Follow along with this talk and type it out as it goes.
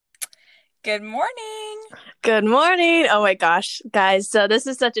Good morning. Good morning. Oh my gosh, guys. So this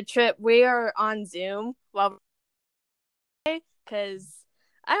is such a trip. We are on Zoom because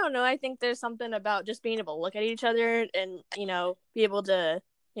I don't know. I think there's something about just being able to look at each other and, be able to,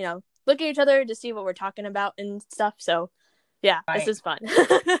 look at each other to see what we're talking about and stuff. So yeah, this Right. is fun.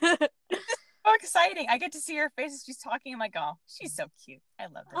 So exciting. I get to see her face as she's talking. I'm like, oh, she's so cute. I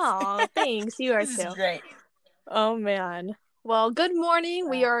love this. Aw, thanks. You are This is too. great. Oh man. Well, good morning.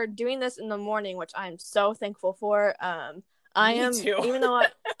 We Uh, are doing this in the morning, which I'm so thankful for. I Me am, too. even though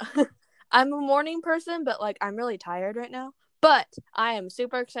I'm a morning person, but like I'm really tired right now. But I am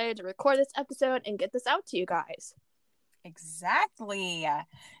super excited to record this episode and get this out to you guys. Exactly.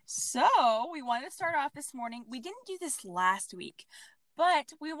 So we wanted to start off this morning. We didn't do this last week,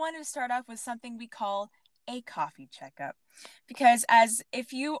 but we wanted to start off with something we call a coffee checkup. Because as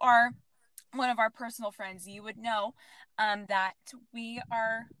if you are one of our personal friends, you would know that we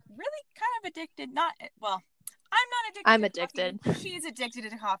are really kind of addicted. Not, well, I'm not addicted I'm to coffee. addicted. She's addicted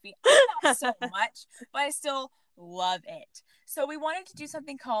to coffee. I'm not so much, but I still love it. So we wanted to do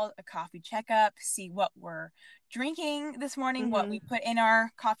something called a coffee checkup, see what we're drinking this morning, what we Mhm. put in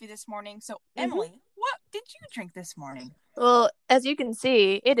our coffee this morning. So, Mhm. Emily, what did you drink this morning? Well, as you can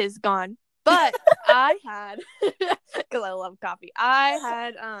see, it is gone. But I had cuz I love coffee. I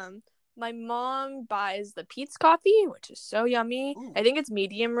had my mom buys the Pete's coffee, which is so yummy. Ooh, I think it's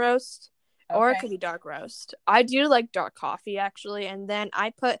medium roast or it okay. could be dark roast. I do like dark coffee actually, and then I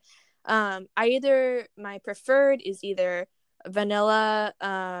put I either my preferred is either vanilla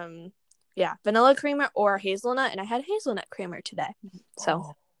vanilla creamer or hazelnut, and I had hazelnut creamer today. So,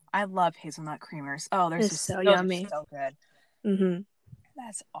 Oh, I love hazelnut creamers. Oh, it's so those are yummy. so good. Mhm.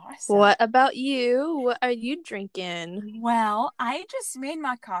 That's awesome. What about you? What are you drinking? Well, I just made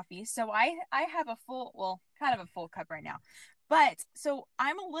my coffee, so I have a full, well, kind of a full cup right now. But so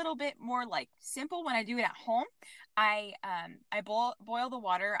I'm a little bit more like simple when I do it at home. I boil the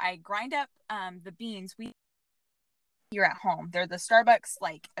water, I grind up the beans we here at home. They're the Starbucks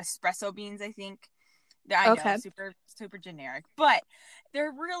like espresso beans, I think. I know, Okay. super generic, but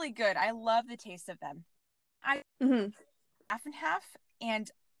they're really good. I love the taste of them. I Hmm. half and half, and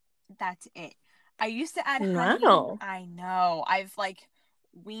that's it. I used to add honey. Wow. I know. I've like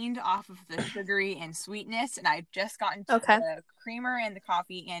weaned off of the sugary and sweetness, and I've just gotten to Okay. the creamer and the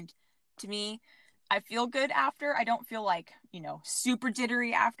coffee. And to me, I feel good after. I don't feel like, super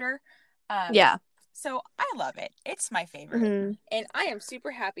jittery after. Um, Yeah. so I love it. It's my favorite. Hmm. And I am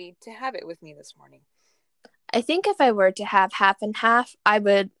super happy to have it with me this morning. I think if I were to have half and half, I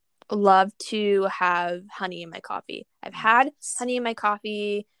would love to have honey in my coffee. I've had Yes. honey in my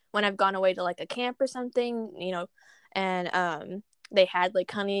coffee when I've gone away to like a camp or something, and they had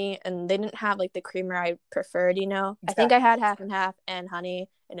like honey and they didn't have like the creamer I preferred, you know. I think I Exactly. had half and half and honey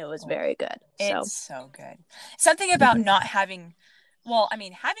and it was Oh, very good. So, it's so good. Something about mhm. not having, well, I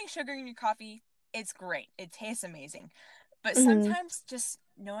mean, having sugar in your coffee, it's great. It tastes amazing. But Mhm. sometimes just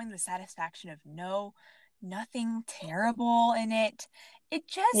knowing the satisfaction of nothing terrible in it, it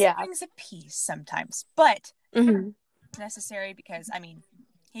just Yeah. brings a peace sometimes. But Mhm. it's necessary because, I mean,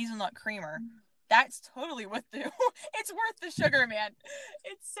 hazelnut creamer, that's totally worth the, it's worth the sugar, man.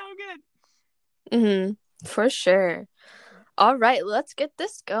 It's so good. Mhm. For sure. All right, let's get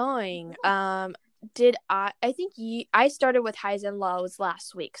this going. Did I think I started with highs and lows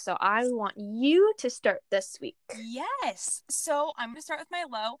last week, so I want you to start this week. Yes. So I'm going to start with my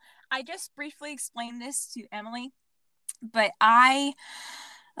low. I just briefly explained this to Emily, but my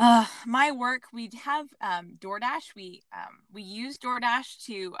work, we have DoorDash. We use DoorDash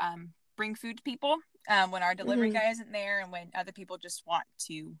to bring food to people when our delivery Mhm. guy isn't there and when other people just want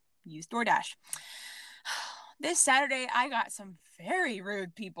to use DoorDash. This Saturday, I got some very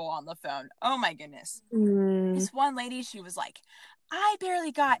rude people on the phone. Oh my goodness. Mm. This one lady, she was like, I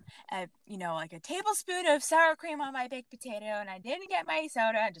barely got like a tablespoon of sour cream on my baked potato and I didn't get my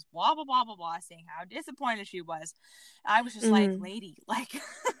soda and just blah blah blah blah blah, saying how disappointed she was. I was just like, Mhm. lady, like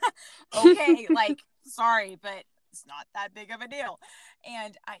okay, like sorry, but it's not that big of a deal.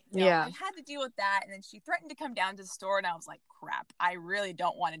 And I Yeah. had to deal with that. And then she threatened to come down to the store, and I was like, crap, I really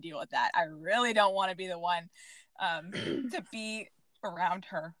don't want to deal with that. I really don't want to be the one to be around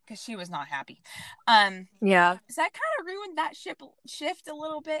her because she was not happy. Yeah. So that kind of ruined that shift a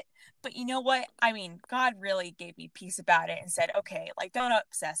little bit. But you know what? I mean, God really gave me peace about it and said, okay, like don't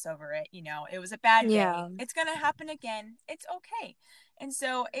obsess over it. It was a bad day. Yeah. It's gonna happen again. It's okay. And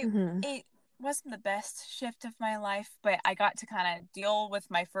so Mhm. it wasn't the best shift of my life, but I got to kind of deal with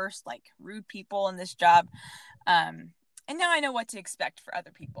my first like rude people in this job. And now I know what to expect for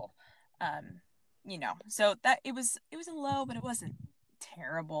other people. Um, so that it was a low, but it wasn't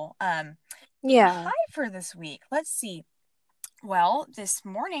terrible. Yeah. Hi for this week. Let's see. Well, this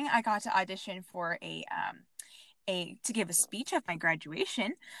morning I got to audition for a to give a speech at my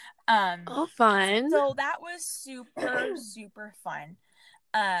graduation. Oh, fun. So that was super, super fun.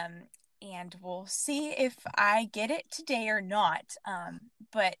 And we'll see if I get it today or not.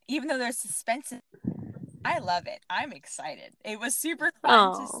 But even though there's suspense, I love it. I'm excited. It was super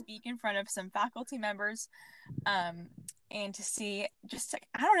fun to Oh. speak in front of some faculty members, and to see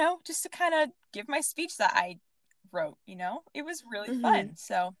I don't know, just to kind of give my speech that I wrote. It was really Mm-hmm. fun.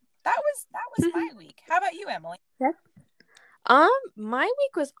 So that was my week. How about you, Emily? My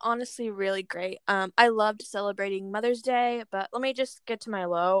week was honestly really great. I loved celebrating Mother's Day, but let me just get to my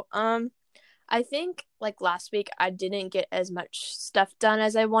low. I think like last week I didn't get as much stuff done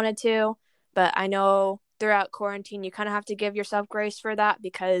as I wanted to, but I know throughout quarantine you kind of have to give yourself grace for that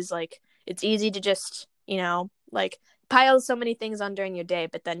because like it's easy to just, like pile so many things on during your day,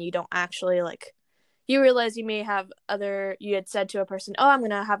 but then you don't actually like you realize you had said to a person, oh, I'm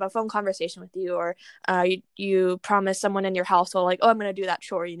going to have a phone conversation with you, or you promise someone in your household, like, oh, I'm going to do that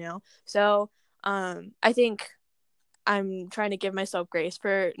chore. So I think I'm trying to give myself grace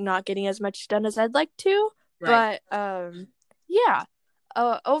for not getting as much done as I'd like to. Right. But yeah,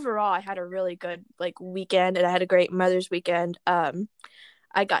 overall, I had a really good like weekend, and I had a great Mother's weekend.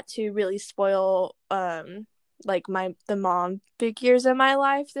 I got to really spoil like the mom figures in my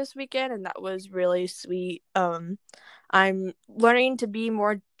life this weekend, and that was really sweet. I'm learning to be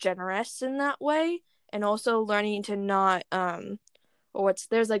more generous in that way, and also learning to not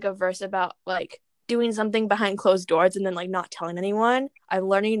there's like a verse about like doing something behind closed doors and then like not telling anyone. I'm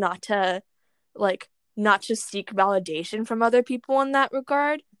learning not to seek validation from other people in that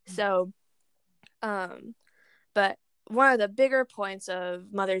regard. So but one of the bigger points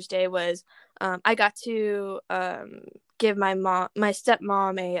of Mother's Day was I got to give my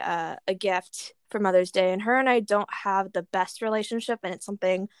stepmom a gift for Mother's Day, and her and I don't have the best relationship, and it's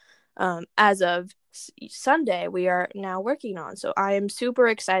something as of Sunday we are now working on. So I am super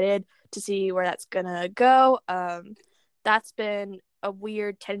excited to see where that's gonna go. That's been a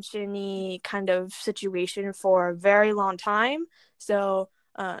weird tensiony kind of situation for a very long time. So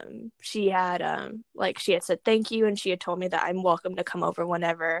she had said thank you, and she had told me that I'm welcome to come over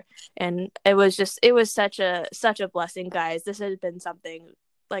whenever, and it was such a blessing, guys. This has been something,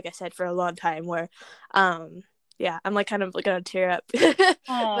 like I said, for a long time where yeah, I'm like kind of like gonna tear up.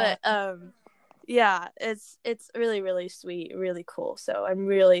 But yeah, it's really really sweet, really cool. So I'm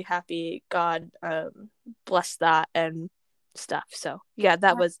really happy God blessed that and stuff. So yeah,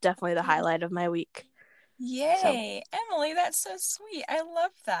 that was definitely the highlight of my week. Yay, so. Emily, that's so sweet. I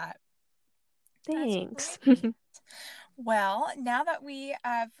love that. Thanks. Well, now that we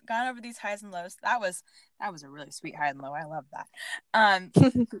have gone over these highs and lows, that was a really sweet high and low. I love that.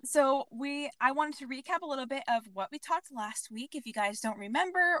 So I wanted to recap a little bit of what we talked last week. If you guys don't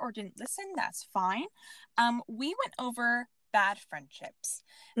remember or didn't listen, that's fine. We went over bad friendships.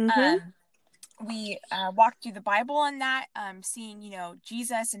 Mm-hmm. We walked through the Bible on that, seeing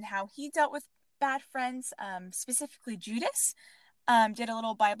Jesus and how he dealt with bad friends, specifically Judas. Did a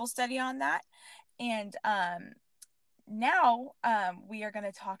little Bible study on that, and now we are going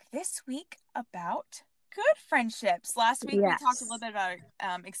to talk this week about good friendships. Last week we talked a little bit about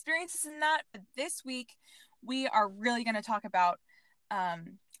experiences in that, but this week we are really going to talk about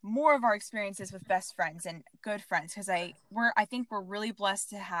more of our experiences with best friends and good friends, because I think we're really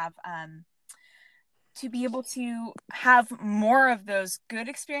blessed to have to be able to have more of those good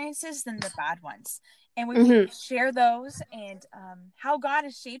experiences than the bad ones. And we will share those and how God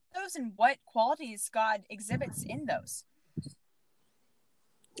has shaped those and what qualities God exhibits in those.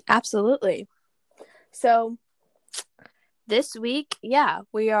 Absolutely. So this week, yeah,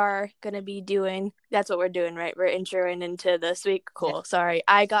 we are going to be doing, that's what we're doing, right? We're introing into this week. Cool. Yeah. Sorry.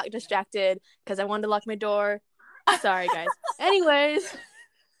 I got distracted because I wanted to lock my door. Sorry, guys. Anyways.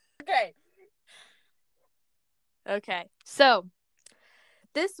 Okay. So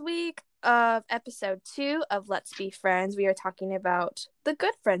this week of episode 2 of Let's Be Friends, we are talking about the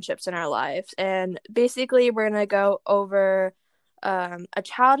good friendships in our lives. And basically, we're going to go over a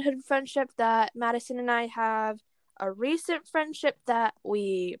childhood friendship that Madison and I have, a recent friendship that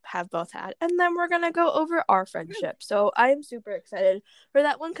we have both had, and then we're going to go over our friendship. So I am super excited for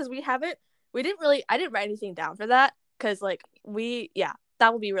that one because I didn't write anything down for that because that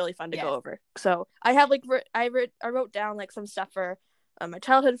will be really fun to go over. So I have I wrote down like some stuff for my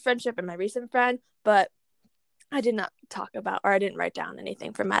childhood friendship and my recent friend, but I did not talk about, or I didn't write down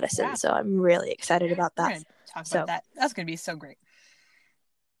anything for Madison. Yeah. So I'm really excited about that. We're gonna talk about that. That's gonna be so great.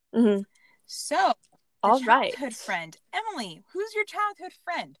 Mm-hmm. So the All right. childhood friend. Emily, who's your childhood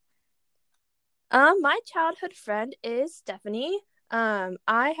friend? My childhood friend is Stephanie.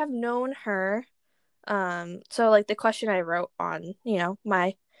 I have known her. So like the question I wrote on,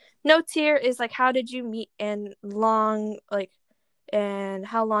 my notes here is like, how did you meet and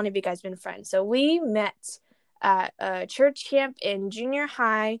how long have you guys been friends? So we met at a church camp in junior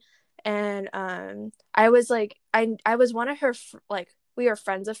high, and I was like, I was one of her like we were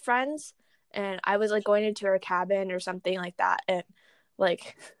friends of friends, and I was like going into her cabin or something like that, and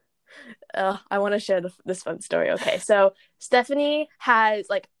like I want to share this fun story. Okay, so Stephanie has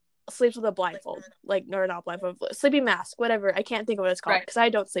like sleeps with a blindfold, like no, not blindfold, sleeping mask, whatever. I can't think of what it's called because I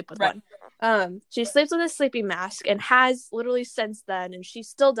don't sleep with one. She sleeps with a sleeping mask and has literally since then, and she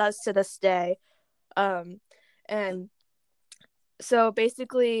still does to this day. And so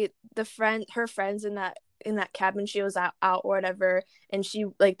basically, her friends in that cabin she was out or whatever, and she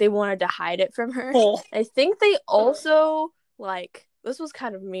like they wanted to hide it from her. I think they also like this was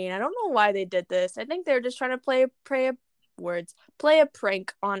kind of mean. I don't know why they did this. I think they were just trying to play a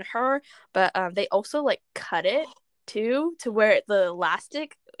prank on her, but they also like cut it too to where the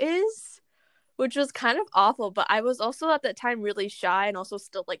elastic is, which was kind of awful. But I was also at that time really shy and also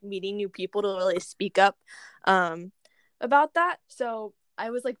still like meeting new people to really speak up about that. So I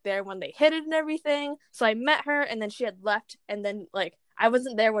was like there when they hit it and everything. So I met her, and then she had left, and then like I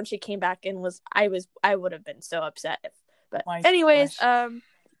wasn't there when she came back and I would have been so upset if, but anyways,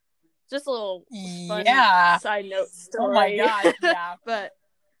 just a little fun side note story. Oh my god, yeah.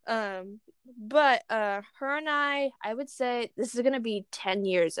 but her and I would say this is gonna be 10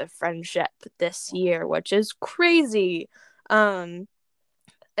 years of friendship this year, which is crazy. And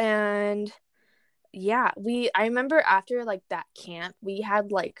yeah, I remember after like that camp, we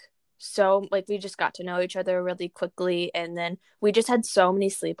had like we just got to know each other really quickly, and then we just had so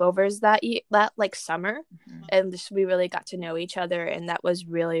many sleepovers that like summer, and we really got to know each other, and that was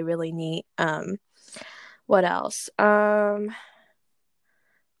really really neat. What else?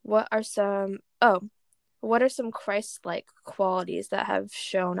 What are some Christ-like qualities that have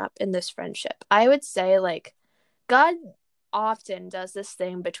shown up in this friendship? I would say like God often does this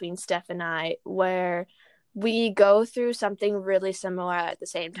thing between Steph and I where we go through something really similar at the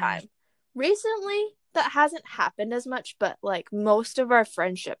same time. Recently, that hasn't happened as much, but like most of our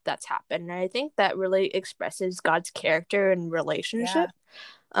friendship that's happened. And I think that really expresses God's character and relationship.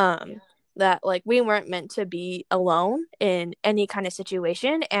 That like we weren't meant to be alone in any kind of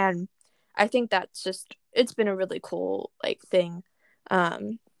situation. And I think that's just, it's been a really cool like thing.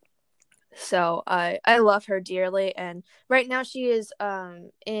 So I love her dearly, and right now she is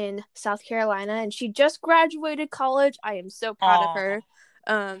in South Carolina, and she just graduated college. I am so proud of her.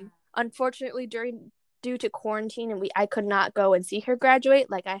 Unfortunately, due to quarantine, and I could not go and see her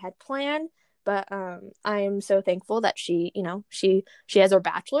graduate like I had planned. But I am so thankful that she has her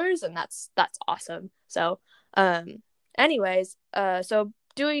bachelor's, and that's awesome. So anyways, so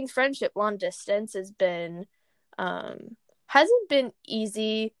doing friendship long distance has been hasn't been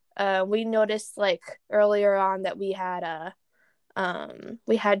easy. We noticed like earlier on that we had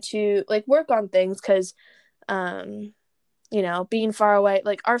to like work on things because being far away,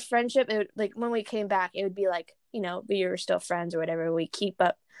 like our friendship, like when we came back, it would be like we were still friends or whatever. We keep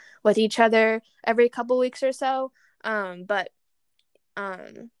up with each other every couple weeks or so, but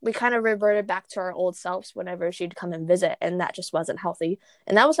we kind of reverted back to our old selves whenever she'd come and visit, and that just wasn't healthy.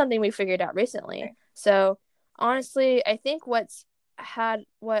 And that was something we figured out recently. So honestly, I think what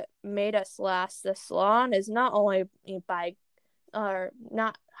made us last this long is not only by the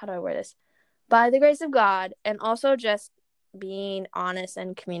grace of God, and also just being honest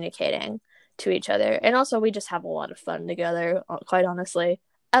and communicating to each other. And also we just have a lot of fun together, quite honestly.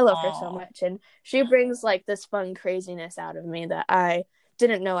 I love her so much, and she brings like this fun craziness out of me that I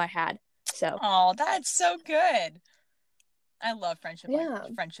didn't know I had. So that's so good. I love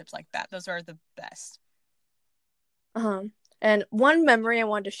friendships like that. Those are the best. And one memory I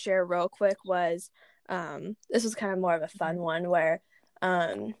wanted to share real quick was this was kind of more of a fun one where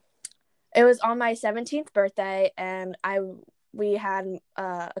it was on my 17th birthday, and we had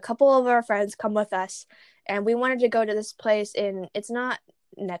a couple of our friends come with us, and we wanted to go to this place it's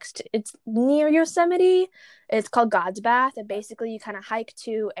near Yosemite. It's called God's Bath, and basically you kind of hike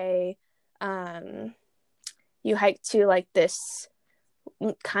to like this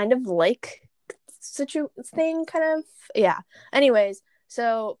kind of lake thing, kind of, yeah. Anyways,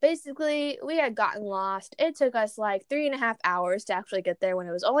 so basically we had gotten lost. It took us like 3.5 hours to actually get there when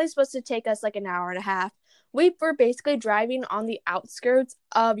it was only supposed to take us like an hour and a half. We were basically driving on the outskirts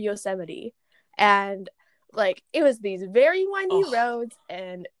of Yosemite, and like it was these very windy roads,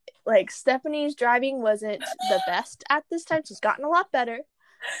 and like Stephanie's driving wasn't the best at this time. She's gotten a lot better,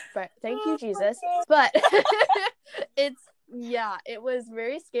 but thank you, Jesus. But it was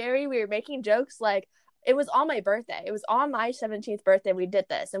very scary. We were making jokes like it was on my birthday. It was on my 17th birthday we did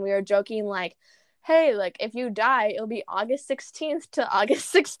this, and we were joking like, hey, like if you die, it'll be August 16th to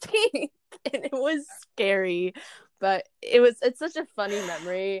August 16th. And it was scary, but it's such a funny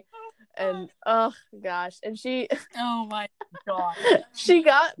memory. And oh gosh, and Oh my god. she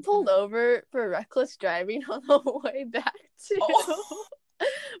got pulled over for reckless driving on the way back too. Oh.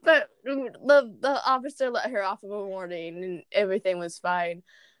 But the officer let her off of a warning and everything was fine.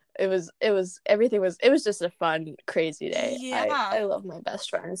 It was just a fun, crazy day. Yeah. I love my best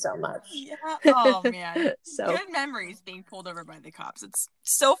friend so much. Yeah. Oh man. So good memories being pulled over by the cops. It's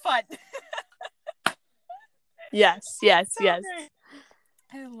so fun. yes. Great.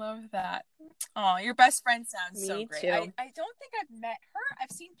 I love that. Oh, your best friend sounds so great. Too. I don't think I've met her.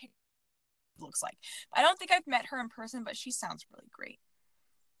 I've seen pictures. Looks like. I don't think I've met her in person, but she sounds really great.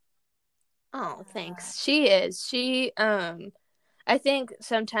 Oh, thanks. She is. I think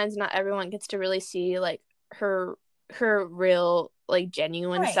sometimes not everyone gets to really see like her real like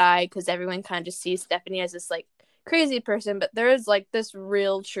genuine side, because everyone kind of just sees Stephanie as this like crazy person, but there is like this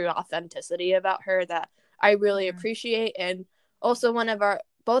real true authenticity about her that I really appreciate. And also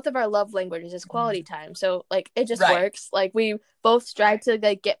both of our love languages is quality time, so like it just works. Like we both strive to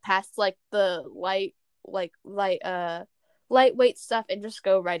like get past like the lightweight stuff and just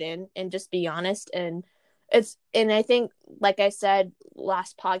go right in and just be honest. And I think, like I said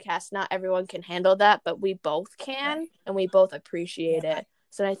last podcast, not everyone can handle that, but we both can, and we both appreciate it.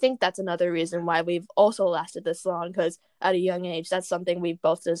 So I think that's another reason why we've also lasted this long, because at a young age, that's something we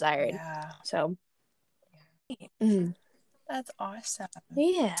both desired. Yeah. So that's awesome.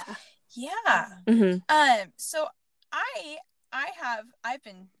 Yeah. So I've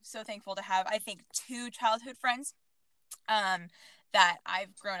been so thankful to have, I think, 2 childhood friends that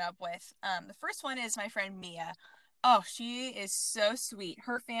I've grown up with. The first one is my friend Mia. Oh, she is so sweet.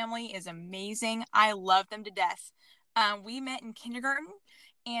 Her family is amazing. I love them to death. We met in kindergarten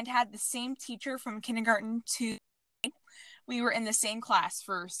and had the same teacher from kindergarten to. We were in the same class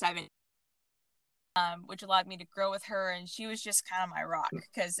for 7, which allowed me to grow with her, and she was just kind of my rock,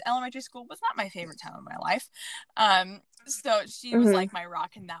 because elementary school was not my favorite time of my life. So she was like my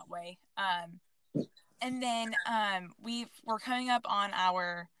rock in that way. And then we're coming up on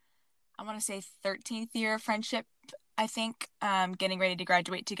our, I want to say 13th year of friendship, I think, getting ready to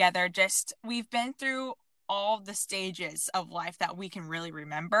graduate together. Just, we've been through all the stages of life that we can really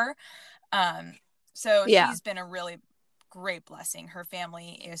remember. So she's been a really great blessing. Her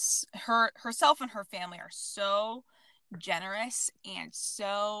family is, herself and her family are so generous and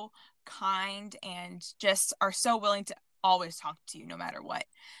so kind, and just are so willing to always talk to you no matter what.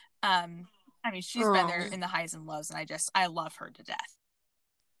 I mean, she's been there in the highs and lows, and I love her to death.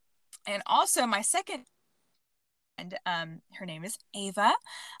 And also my second friend, her name is Ava.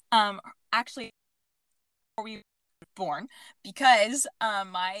 Actually, before we were born, because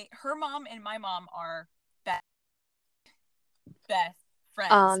her mom and my mom are best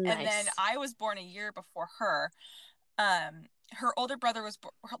friends. Oh, nice. And then I was born a year before her. Her older brother was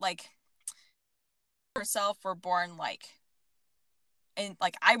herself were born and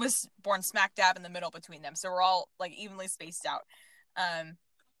like I was born smack dab in the middle between them, so we're all like evenly spaced out. And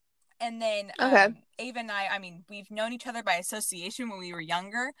then Ava and I mean, we've known each other by association when we were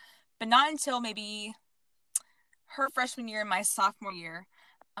younger, but not until maybe her freshman year and my sophomore year.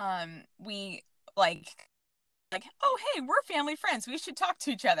 We like, oh hey, we're family friends, we should talk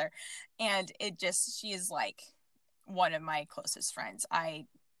to each other. And she is like one of my closest friends.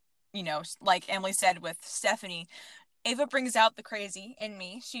 Like Emily said with Stephanie, Ava brings out the crazy in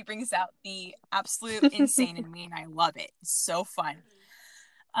me. She brings out the absolute insane in me, and I love it. It's so fun.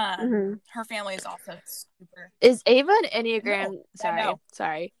 Her family is also super. Is Ava an Enneagram? No,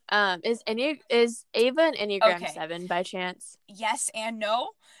 sorry. Is Ava an Enneagram 7 by chance? Yes and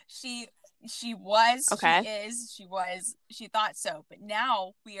no. She was. Okay. She is. She was. She thought so, but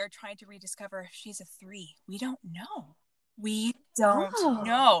now we are trying to rediscover if she's a 3. We don't know.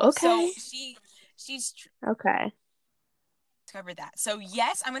 Okay. So she's okay. Discover that. So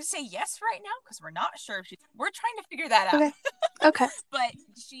yes, I'm going to say yes right now, because we're not sure if we're trying to figure that out. Okay. But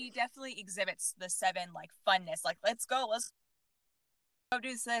she definitely exhibits the 7 like funness, like let's go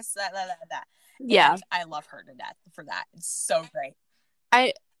do this, that. Yeah. And I love her to death for that. It's so great.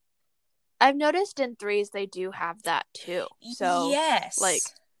 I've noticed in 3s they do have that too. So yes.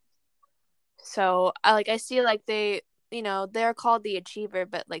 I see like they, they're called the achiever,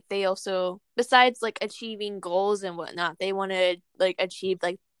 but like they also, besides like achieving goals and whatnot, they want to like achieve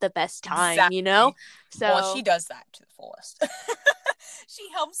like the best time, you know? Exactly. Well, she So does that to the fullest. She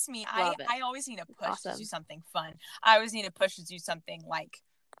helps me. I love it. I always need a push to do Awesome. something fun. I always need a push to do something like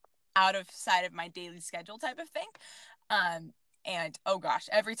out of sight of my daily schedule type of thing. And oh gosh,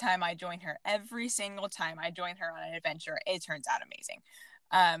 every time I join her, every single time I join her on an adventure, it turns out amazing.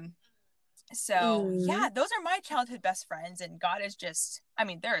 Um, so Mm. yeah, those are my childhood best friends, and God is just, I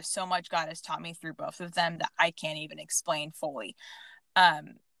mean, there is so much God has taught me through both of them that I can't even explain fully.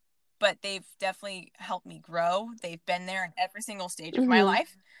 Um, but they've definitely helped me grow. They've been there in every single stage of my Mm-hmm.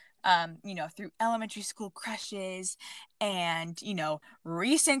 life. Through elementary school crushes and,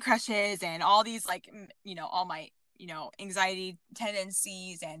 recent crushes and all these like, all my, anxiety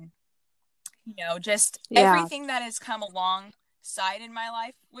tendencies and, just Yeah. everything that has come alongside in my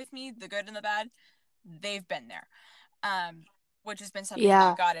life with me, the good and the bad, they've been there. Which has been something that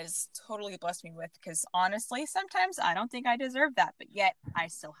Yeah. God has totally blessed me with, because honestly, sometimes I don't think I deserve that, but yet I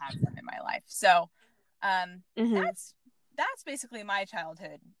still have them in my life. So, Mm-hmm. that's basically my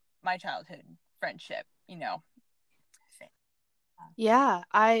childhood friendship, thing. Yeah,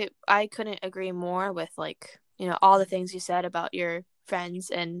 I couldn't agree more with like, all the things you said about your friends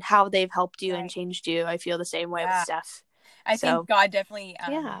and how they've helped you and Right. changed you. I feel the same way with Yeah. Steph. I think So, God definitely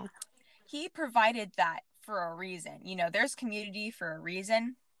yeah. he provided that for a reason. There's community for a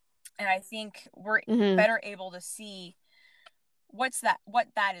reason, and I think we're Mhm. better able to see what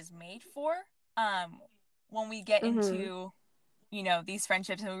that is made for when we get Mhm. into these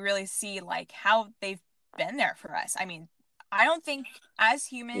friendships, and we really see like how they've been there for us. I mean, I don't think, as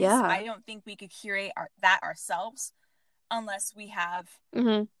humans, Yeah. I don't think we could curate that ourselves unless we have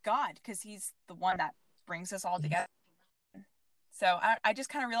Mhm. God, because he's the one that brings us all together. So I just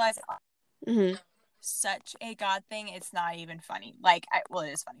kind of realized Mhm. such a God thing. It's not even funny. Like, well,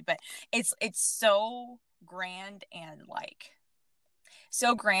 it is funny, but it's so grand and like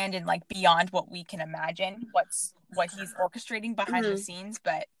beyond what we can imagine. What he's orchestrating behind the Mhm. scenes.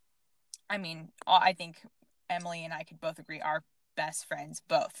 But I mean, I think Emily and I could both agree our best friends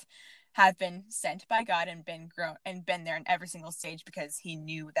both have been sent by God and been grown and been there in every single stage because he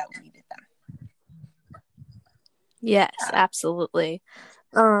knew that we needed them. Yes, Yeah. absolutely.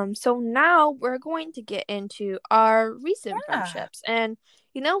 So now we're going to get into our recent Yeah. friendships. And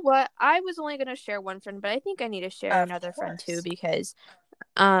you know what? I was only going to share one friend, but I think I need to share Of another friend too course. because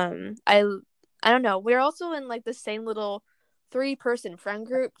I don't know. We're also in like the same little 3-person friend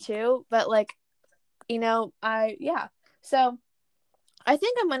group too, but like, I yeah. So, I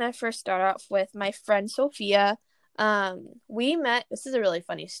think I'm gonna first start off with my friend Sophia. We met. This is a really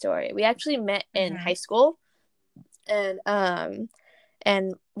funny story. We actually met in Mm-hmm. high school,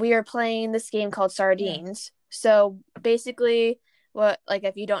 and we were playing this game called Yeah. Sardines. So basically, what like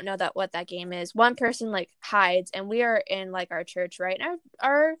if you don't know what that game is, one person like hides, and we are in like our church, right? And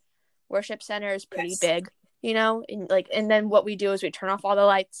our worship center is pretty Yes. big, and then what we do is we turn off all the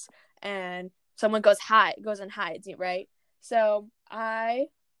lights, and someone goes and hides, right? So I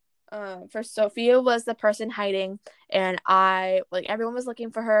for Sophia was the person hiding, and I like everyone was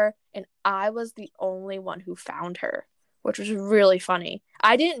looking for her, and I was the only one who found her, which was really funny.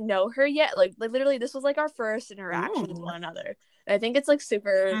 I didn't know her yet, like literally this was like our first interaction with Ooh. one another. And I think it's like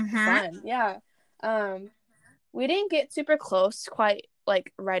super Mm-hmm. fun. Yeah. We didn't get super close quite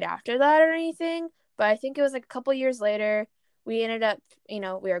like right after that or anything, but I think it was like a couple years later we ended up, we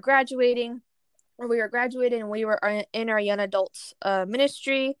were graduating or we were graduating and we were in our young adults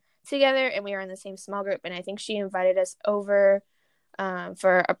ministry together, and we were in the same small group, and I think she invited us over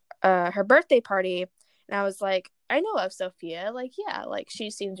for her birthday party, and I was like, I know of Sophia, like, yeah, like she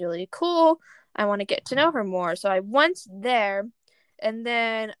seems really cool, I want to get to know her more. So I went there, and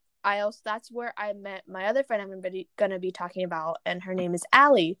then I also that's where I met my other friend I'm gonna be talking about, and her name is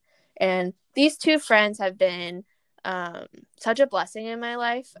Allie. And these two friends have been um, such a blessing in my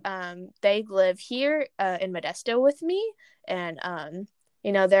life. They live here in Modesto with me, and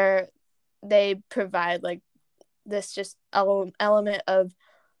they provide like this just element of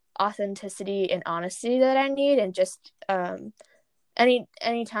authenticity and honesty that I need, and just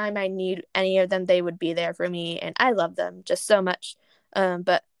anytime I need any of them, they would be there for me, and I love them just so much.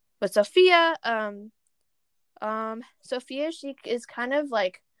 But with Sophia, she is kind of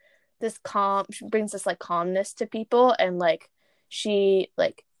like this calm. She brings this like calmness to people, and like she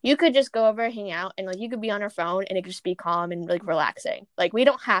like you could just go over, hang out, and like you could be on her phone, and it could just be calm and like relaxing. Like we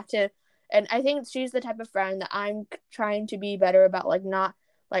don't have to. And I think she's the type of friend that I'm trying to be better about, like not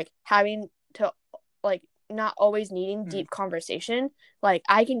like having to like not always needing deep conversation. Like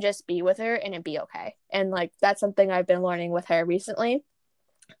I can just be with her and it be okay. And like that's something I've been learning with her recently.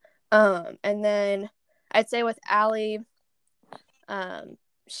 And then I'd say with Allie, um,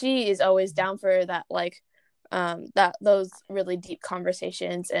 she is always down for that, like, that those really deep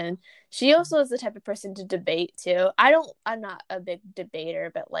conversations. And she also is the type of person to debate too. I'm not a big debater,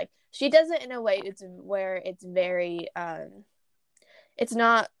 but like she does it in a way it's where it's very it's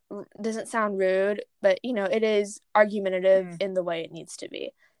not doesn't sound rude, but it is argumentative in the way it needs to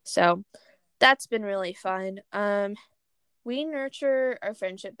be. So that's been really fun. We nurture our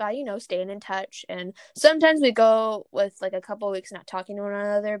friendship by staying in touch, and sometimes we go with like a couple of weeks not talking to one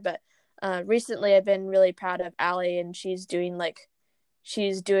another. But recently I've been really proud of Allie, and she's doing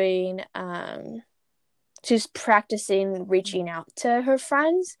she's practicing reaching out to her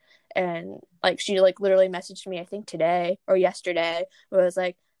friends. And like she like literally messaged me, I think today or yesterday, where it was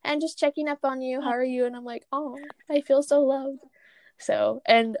like, and just checking up on you, how are you? And I'm like, oh, I feel so loved. So,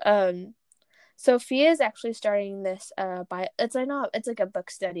 and Sophia is actually starting this it's like a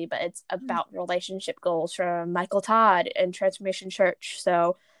book study, but it's about relationship goals from Michael Todd and Transformation Church.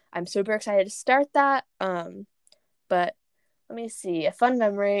 So I'm super excited to start that. But let me see, a fun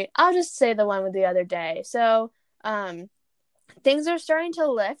memory. I'll just say the one with the other day. So things are starting to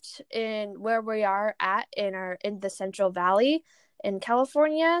lift in where we are at in the Central Valley in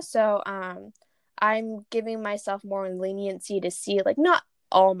California. So I'm giving myself more leniency to see, like, not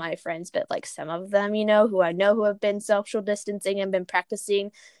all my friends, but like some of them, who I know who have been social distancing and been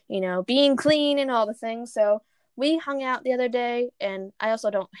practicing, being clean and all the things. So we hung out the other day, and I also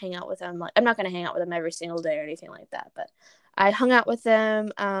don't hang out with them. Like, I'm not going to hang out with them every single day or anything like that, but I hung out with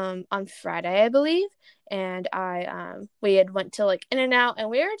them on Friday, I believe, and we had went to like In-N-Out, and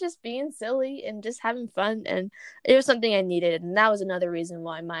we were just being silly and just having fun, and it was something I needed. And that was another reason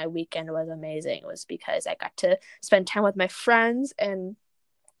why my weekend was amazing, was because I got to spend time with my friends and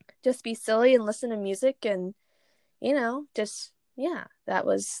just be silly and listen to music, and just, yeah, that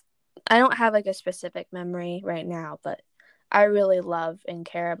was, I don't have like a specific memory right now, but I really love and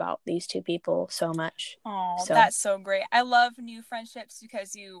care about these two people so much. Oh, that's so great. I love new friendships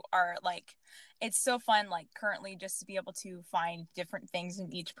because you are like, it's so fun, like currently, just to be able to find different things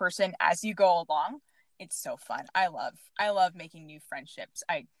in each person as you go along. It's so fun. I love making new friendships.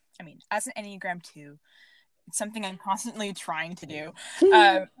 I mean, as an Enneagram 2, it's something I'm constantly trying to do.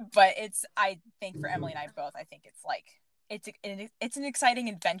 But I think for Emily and I both, I think it's like, it's an exciting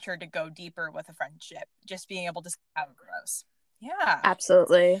adventure to go deeper with a friendship, just being able to see how it grows. Yeah.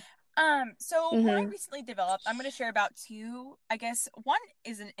 Absolutely. So what I recently developed, I'm going to share about two. I guess one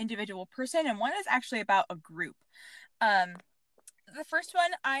is an individual person, and one is actually about a group. The first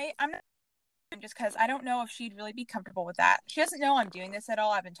one, I'm not, just because I don't know if she'd really be comfortable with that. She doesn't know I'm doing this at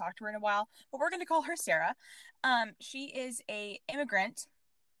all. I haven't talked to her in a while, but we're going to call her Sarah. She is a immigrant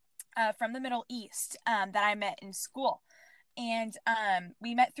from the Middle East that I met in school, and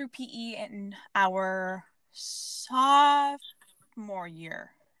we met through PE in our sophomore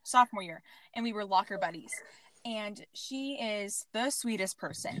year, and we were locker buddies. And she is the sweetest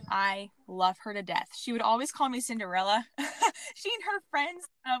person. I love her to death. She would always call me Cinderella. She and her friends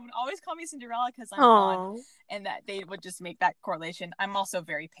would always call me Cinderella because I'm blonde, and that they would just make that correlation. I'm also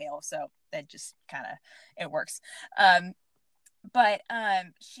very pale, so that just kind of, it works. But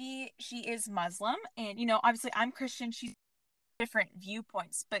she is Muslim, and obviously I'm Christian. She's different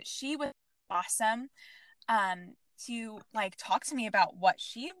viewpoints, but she was awesome to like talk to me about what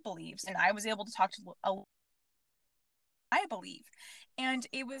she believes, and I was able to talk to I believe. And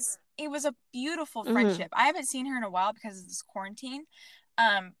it was a beautiful friendship. I haven't seen her in a while because of this quarantine.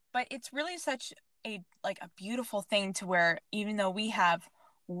 But it's really such a beautiful thing, to where even though we have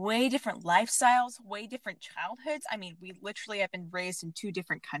way different lifestyles, way different childhoods, I mean, we literally have been raised in two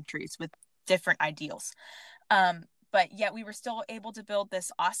different countries with different ideals. But yet we were still able to build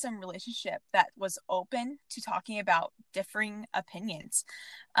this awesome relationship that was open to talking about differing opinions,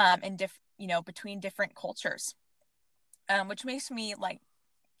 and between different cultures, which makes me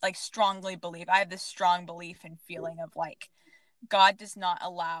strongly believe. I have this strong belief and feeling of like, God does not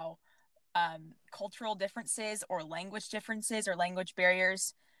allow cultural differences or language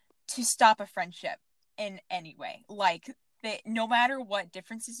barriers to stop a friendship in any way. Like, no matter what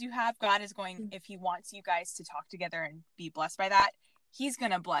differences you have, God is going, if he wants you guys to talk together and be blessed by that, he's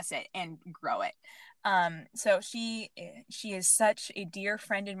gonna bless it and grow it. So she is such a dear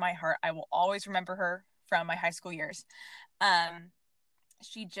friend in my heart. I will always remember her from my high school years.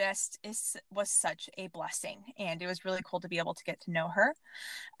 She just was such a blessing, and it was really cool to be able to get to know her.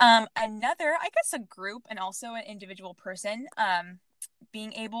 Another, I guess, a group and also an individual person,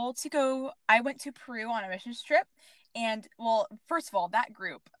 being able to go, I went to Peru on a mission trip, and well, first of all, that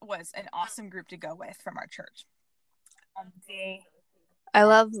group was an awesome group to go with from our church. I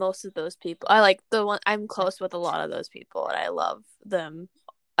love most of those people. I like the one, I'm close with a lot of those people, and I love them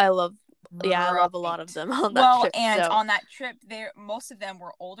I love I love a lot of Right. them on that Well, trip. and So on that trip, there most of them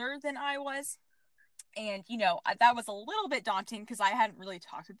were older than I was, and that was a little bit daunting because I hadn't really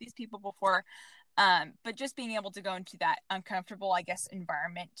talked with these people before. But just being able to go into that uncomfortable, I guess,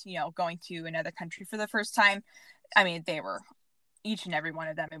 environment, going to another country for the first time. I mean, they were each and every one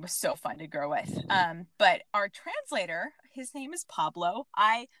of them. It was so fun to grow with. But our translator, his name is Pablo.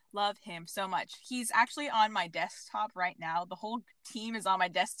 I love him so much. He's actually on my desktop right now. The whole team is on my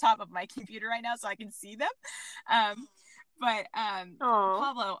desktop of my computer right now, so I can see them. But Aw.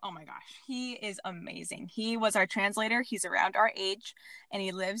 Pablo, oh my gosh, he is amazing. He was our translator. He's around our age, and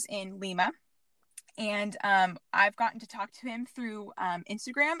he lives in Lima. And I've gotten to talk to him through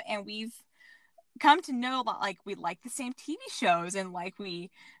Instagram, and we've come to know that like we like the same TV shows, and like we,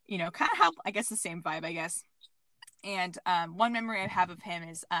 kind of have, I guess, the same vibe, I guess. And one memory I have of him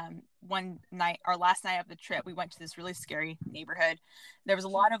is one night, our last night of the trip, we went to this really scary neighborhood. There was a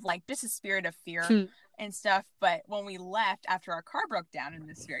lot of like just a spirit of fear and stuff. But when we left after our car broke down in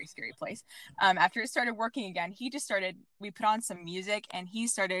this very scary place, after it started working again, we put on some music and he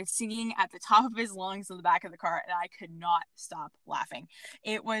started singing at the top of his lungs in the back of the car. And I could not stop laughing.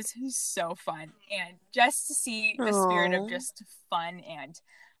 It was so fun. And just to see the spirit of Aw. just fun and,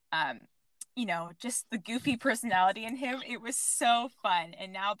 just the goofy personality in him. It was so fun.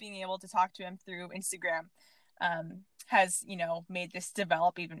 And now being able to talk to him through Instagram has, made this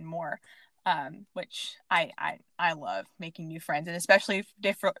develop even more. Which I love making new friends, and especially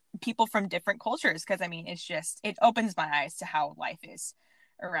different people from different cultures, because I mean it opens my eyes to how life is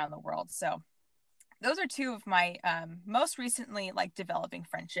around the world. So those are two of my most recently like developing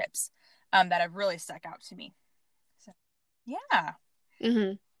friendships that have really stuck out to me. So yeah.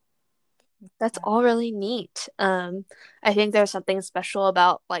 Mm-hmm. That's all really neat. I think there's something special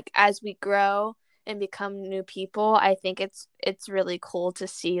about like as we grow and become new people, I think it's really cool to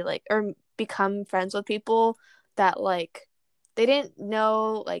see like or become friends with people that like they didn't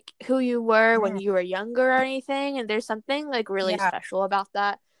know like who you were when you were younger or anything, and there's something like really Yeah. special about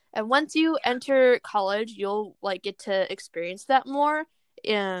that. And once you enter college, you'll like get to experience that more.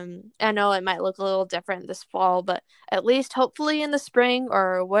 I know it might look a little different this fall, but at least hopefully in the spring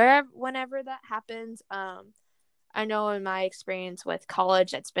or wherever whenever that happens, I know in my experience with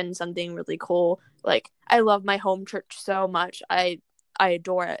college that's been something really cool. Like I love my home church so much. I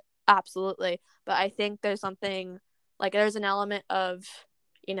adore it absolutely, but I think there's something like there's an element of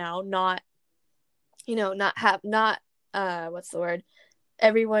not not have not what's the word,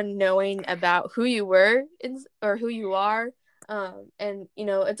 everyone knowing about who you were or who you are, and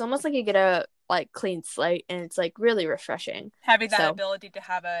it's almost like you get a like clean slate, and it's like really refreshing. Having that So ability to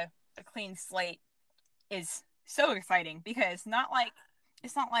have a clean slate is so exciting, because it's not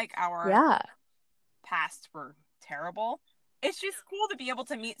like our yeah. past were terrible. It's just cool to be able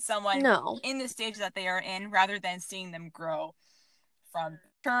to meet someone No. in the stage that they are in, rather than seeing them grow from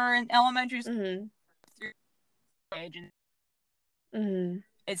turn elementary school Mm-hmm. through age. And Mm-hmm.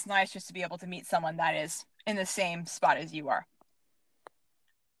 it's nice just to be able to meet someone that is in the same spot as you are.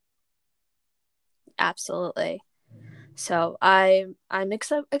 Absolutely. So I'm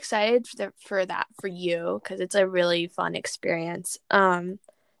excited for that for you because it's a really fun experience.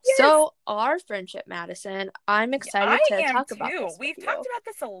 Yes, So our friendship, Madison, I'm I excited to am talk about too. this with We've talked you. about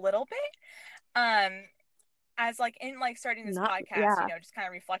this a little bit. As like in like starting this Not podcast, yeah. just kind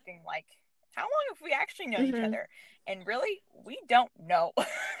of reflecting like how long have we actually known each Mhm. other? And really, we don't know.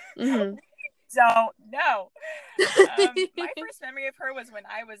 Mhm. So no. My first memory of her was when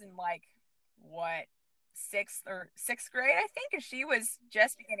I was in like what, sixth grade, I think, and she was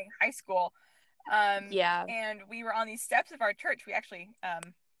just beginning high school. Yeah. And we were on these steps of our church. We actually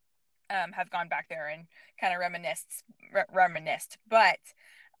have gone back there and kind of reminisced. But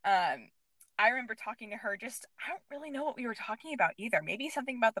um, I remember talking to her. Just I don't really know what we were talking about either. Maybe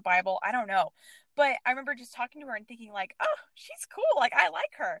something about the Bible. I don't know. But I remember just talking to her and thinking like, oh, she's cool. Like I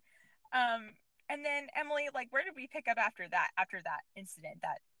like her. And then Emily, like, where did we pick up after that? After that incident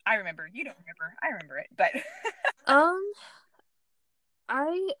that I remember, you don't remember. I remember it, but Um,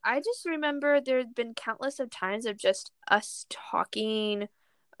 I just remember there'd been countless of times of just us talking,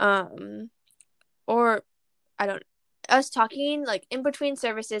 um, or I don't us talking like in between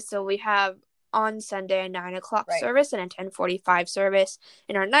services. So we have on Sunday a 9 o'clock right, service and a 10:45 service,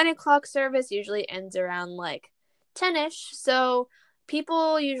 and our 9 o'clock service usually ends around like 10ish. So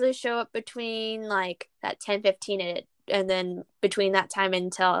people usually show up between like that 10:15 and then between that time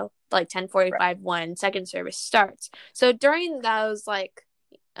until like right. 10:45 when second service starts. So during those like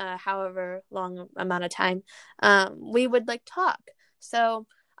however long amount of time, we would like talk. So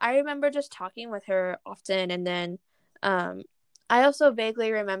I remember just talking with her often, and then um, I also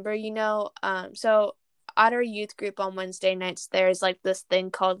vaguely remember, so at our youth group on Wednesday nights, there's like this thing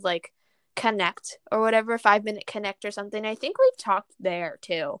called like Connect or whatever, 5 minute Connect or something. I think we've talked there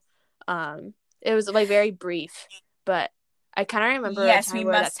too. It was like very brief, but I kind of remember a Yes, we time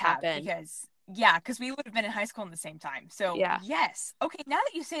where must that's have happened. because we would have been in high school in the same time. So Yeah. yes. Okay, now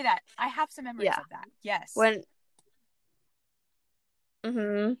that you say that, I have some memories Yeah. of that. Yes. When,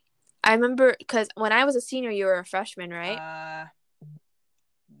 I remember because when I was a senior, you were a freshman, right?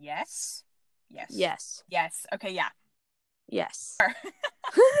 Yes. Yes. Yes. Yes. Okay, yeah. Yes.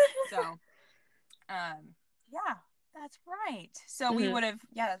 So, yeah, that's right. So we Mm-hmm.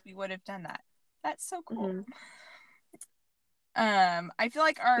 would have done that. That's so cool. Mm-hmm. I feel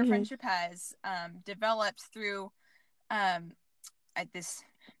like our Mm-hmm. friendship has developed through this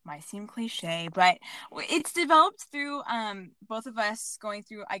might seem cliche, but it's developed through both of us going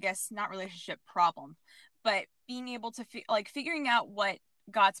through, I guess, not relationship problem, but being able to figuring out what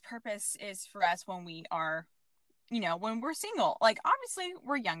God's purpose is for us when we are, when we're single. Like obviously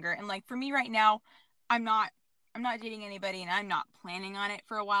we're younger, and like for me right now, I'm not dating anybody, and I'm not planning on it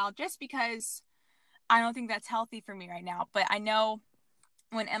for a while, just because I don't think that's healthy for me right now. But I know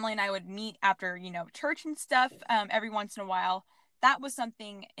when Emily and I would meet after, church and stuff, every once in a while, that was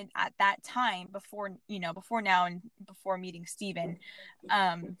something at that time before now and before meeting Steven.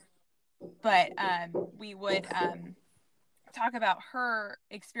 But we would talk about her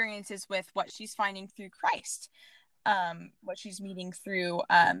experiences with what she's finding through Christ, what she's meeting through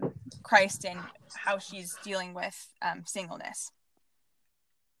Christ, and how she's dealing with singleness.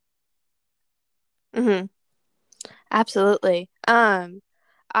 Mm-hmm. Absolutely. That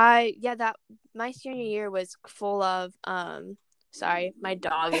my senior year was full of sorry, my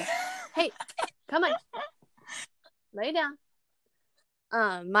dog is hey, come on. Lay down.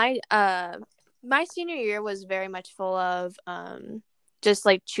 My senior year was very much full of just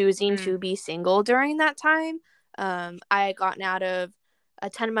like choosing to be single during that time. I had gotten out of a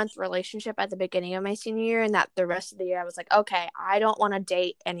 10-month relationship at the beginning of my senior year, and that the rest of the year I was like, okay, I don't want to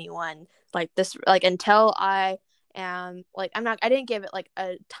date anyone like this, like until I am like, I didn't give it like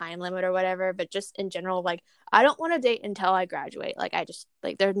a time limit or whatever, but just in general, like I don't want to date until I graduate. Like I just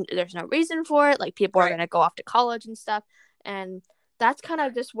like there's no reason for it. Like people are Right. gonna go off to college and stuff, and that's kind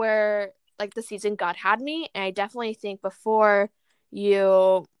of just where like the season God had me. And I definitely think before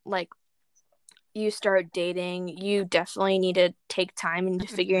you start dating, you definitely need to take time into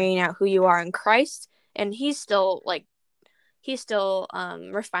figuring out who you are in Christ. And he's still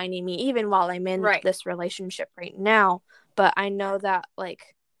refining me even while I'm in this relationship right now. But I know that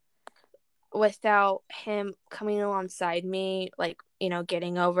like without him coming alongside me, like,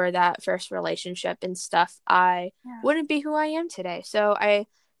 getting over that first relationship and stuff, I wouldn't be who I am today. So I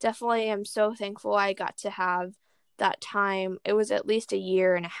definitely am so thankful I got to have that time. It was at least a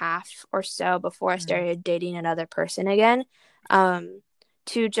year and a half or so before I started dating another person again,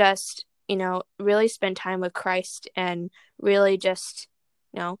 to just, really spend time with Christ and really just,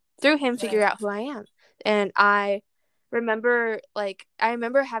 through him figure out who I am. And I remember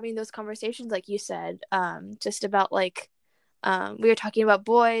having those conversations like you said, just about like we were talking about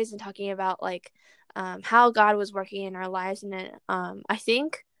boys and talking about like how God was working in our lives, and it, I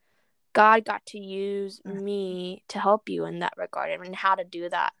think God got to use me to help you in that regard and how to do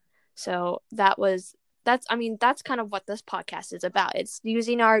that. So that's kind of what this podcast is about. It's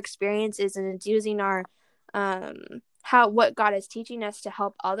using our experiences, and it's using our what God is teaching us to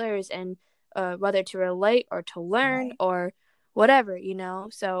help others, and whether to relate or to learn or whatever,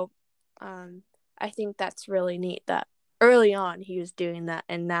 So I think that's really neat that early on he was doing that,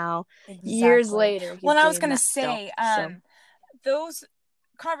 and now years later he's I was doing gonna that say, still. those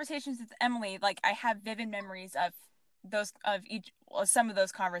conversations with Emily, like I have vivid memories of some of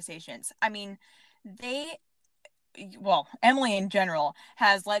those conversations. I mean, Emily in general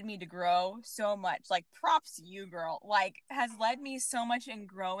has led me to grow so much. Like props to you, girl. Like has led me so much in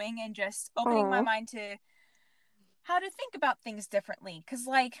growing and just opening my mind to how to think about things differently. Cause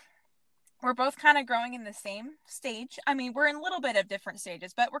like we're both kind of growing in the same stage. I mean, we're in a little bit of different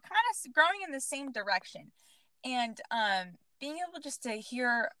stages, but we're kind of growing in the same direction. And being able just to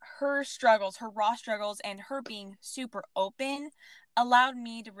hear her struggles, her raw struggles, and her being super open allowed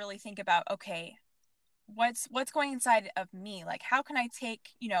me to really think about, okay, what's going inside of me? Like, how can I take,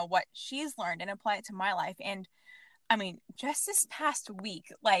 what she's learned and apply it to my life? And I mean, just this past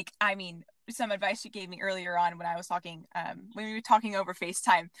week, like, I mean, some advice she gave me earlier on when I was talking, when we were talking over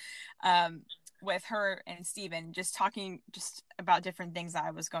FaceTime, with her and Steven, just talking just about different things that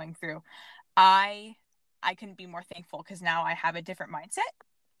I was going through. I couldn't be more thankful because now I have a different mindset.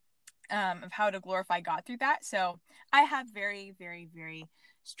 of how to glorify God through that. So I have very, very, very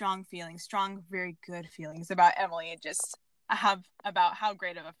strong feelings, very good feelings about Emily, and just have about how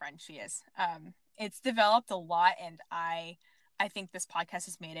great of a friend she is. It's developed a lot, and I think this podcast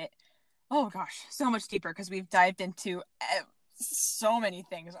has made it, oh gosh, so much deeper, because we've dived into so many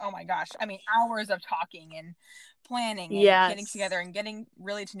things. Oh my gosh. I mean, hours of talking and planning and getting together and getting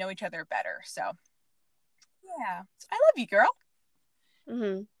really to know each other better. So yeah, I love you, girl.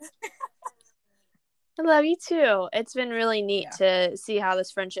 I love you too. It's been really neat to see how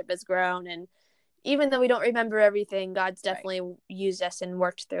this friendship has grown, and even though we don't remember everything, God's definitely used us and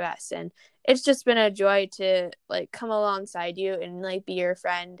worked through us, and it's just been a joy to like come alongside you and like be your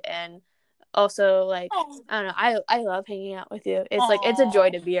friend. And also, like, I don't know, I love hanging out with you. It's like, it's a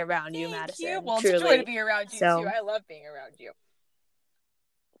joy to be around you, Madison. Thank you. Well, truly. It's a joy to be around you too. I love being around you.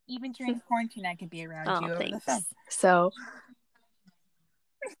 Even during quarantine, I could be around you over the phone. So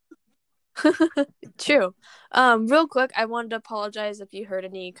true. Real quick, I wanted to apologize if you heard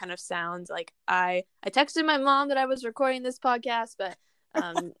any kind of sounds. Like, I texted my mom that I was recording this podcast, but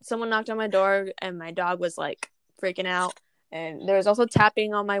someone knocked on my door and my dog was like freaking out, and there was also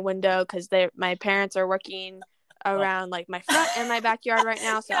tapping on my window because my parents are working around like my front and my backyard right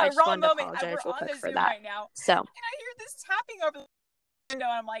now. So I just wanted to apologize real quick for that. Right now. So, and I hear this tapping over the window,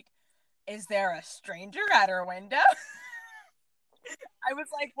 and I'm like, is there a stranger at our window? I was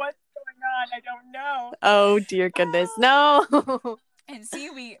like, what's going on? I don't know. Oh dear goodness, no. And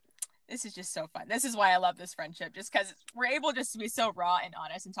see, this is just so fun. This is why I love this friendship, just because we're able just to be so raw and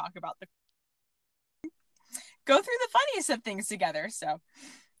honest and talk about go through the funniest of things together. So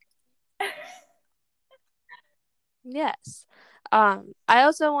yes. I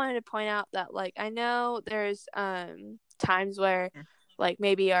also wanted to point out that, like, I know there's times where like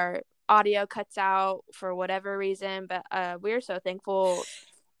maybe our audio cuts out for whatever reason, but we're so thankful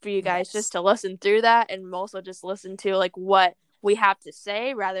for you guys just to listen through that, and also just listen to like what we have to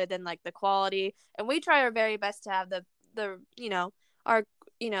say rather than like the quality. And we try our very best to have the our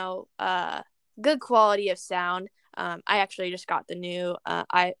good quality of sound. I actually just got the new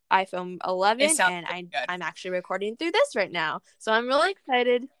iPhone 11, and I'm actually recording through this right now, so I'm really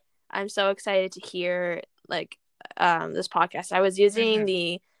excited. I'm so excited to hear like this podcast. I was using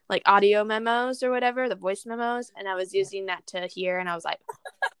the like audio memos or whatever, the voice memos, and I was using that to hear, and I was like,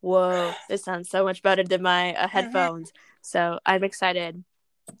 whoa, this sounds so much better than my headphones. So I'm excited.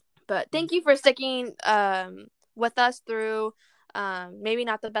 But thank you for sticking with us through maybe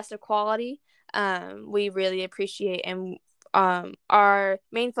not the best of quality. We really appreciate, and our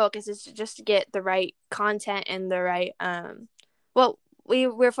main focus is to just get the right content and the right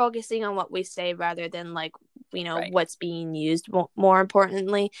we're focusing on what we say rather than like what's being used, more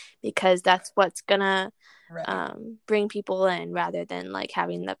importantly, because that's what's gonna bring people in rather than like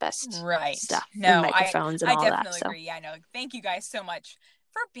having the best stuff and microphones and all that. I definitely agree. Yeah, no, thank you guys so much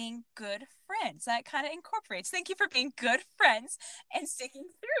for being good friends. That kind of incorporates. Thank you for being good friends and sticking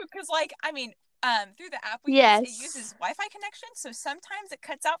through, because like, I mean, through the app we use, it uses Wi-Fi connection, so sometimes it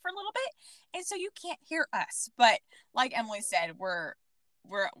cuts out for a little bit, and so you can't hear us. But like Emily said,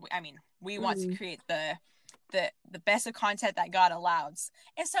 we want to create the best of content that God allows,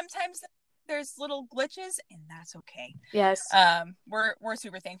 and sometimes there's little glitches, and that's okay. Yes. We're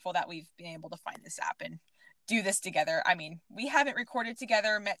super thankful that we've been able to find this app and do this together. I mean, we haven't recorded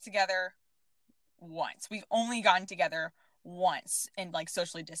together, met together once. We've only gotten together once and like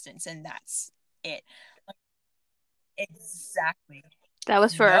socially distanced, and that's it. Exactly. That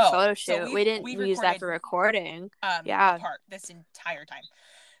was for our photo shoot. So we didn't use that for recording. Apart this entire time.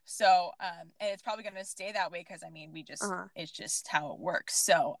 So and it's probably going to stay that way, because I mean, we just it's just how it works.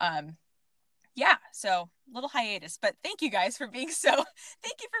 So yeah, so little hiatus, but thank you guys for being so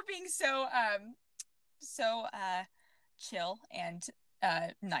chill and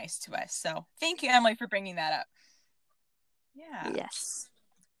nice to us. So thank you, Emily, for bringing that up. Yeah. Yes.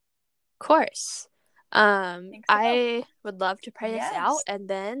 Of course. I would love to pray this out, and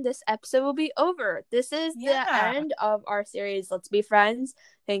then this episode will be over. This is the end of our series, Let's Be Friends.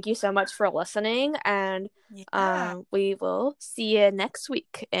 Thank you so much for listening, and we will see you next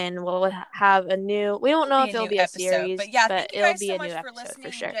week, and we'll have a new. We don't know if it'll be a series, but it'll be a new episode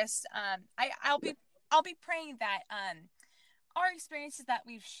for sure. Just I'll be praying that our experiences that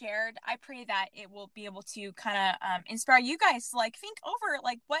we've shared, I pray that it will be able to kind of inspire you guys to like think over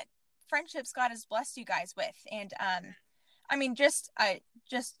like what friendships God has blessed you guys with. And I mean, just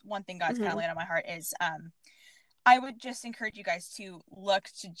one thing God's kind of laid on my heart is I would just encourage you guys to look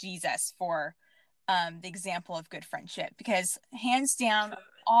to Jesus for the example of good friendship, because hands down,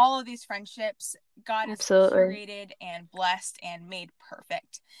 all of these friendships God has created and blessed and made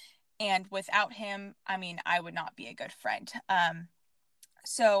perfect. And without him, I mean, I would not be a good friend. I'm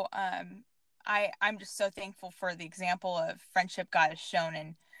just so thankful for the example of friendship God has shown.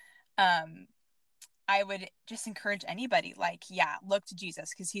 And um, I would just encourage anybody, like, yeah, look to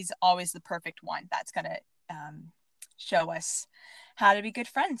Jesus, because he's always the perfect one that's going to show us how to be good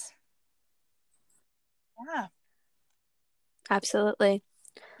friends. Yeah. Absolutely.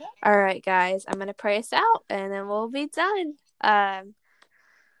 Yeah. All right, guys, I'm going to pray us out and then we'll be done.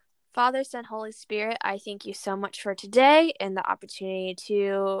 Father, Son, Holy Spirit, I thank you so much for today and the opportunity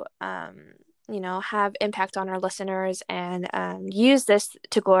to, have impact on our listeners and use this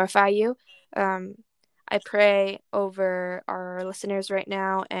to glorify you. I pray over our listeners right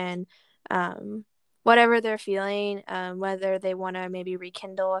now and whatever they're feeling, whether they want to maybe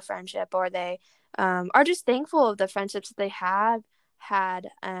rekindle a friendship or they are just thankful of the friendships that they have had.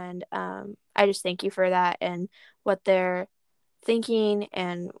 And I just thank you for that and what they're thinking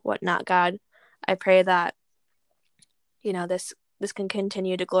and whatnot. God, I pray that this can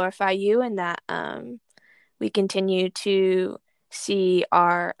continue to glorify you and that we continue to see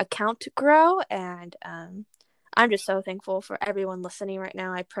our account grow. And I'm just so thankful for everyone listening right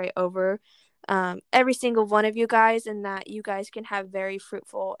now. I pray over every single one of you guys and that you guys can have very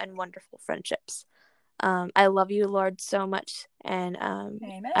fruitful and wonderful friendships. I love you, Lord, so much. And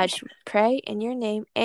I just pray in your name.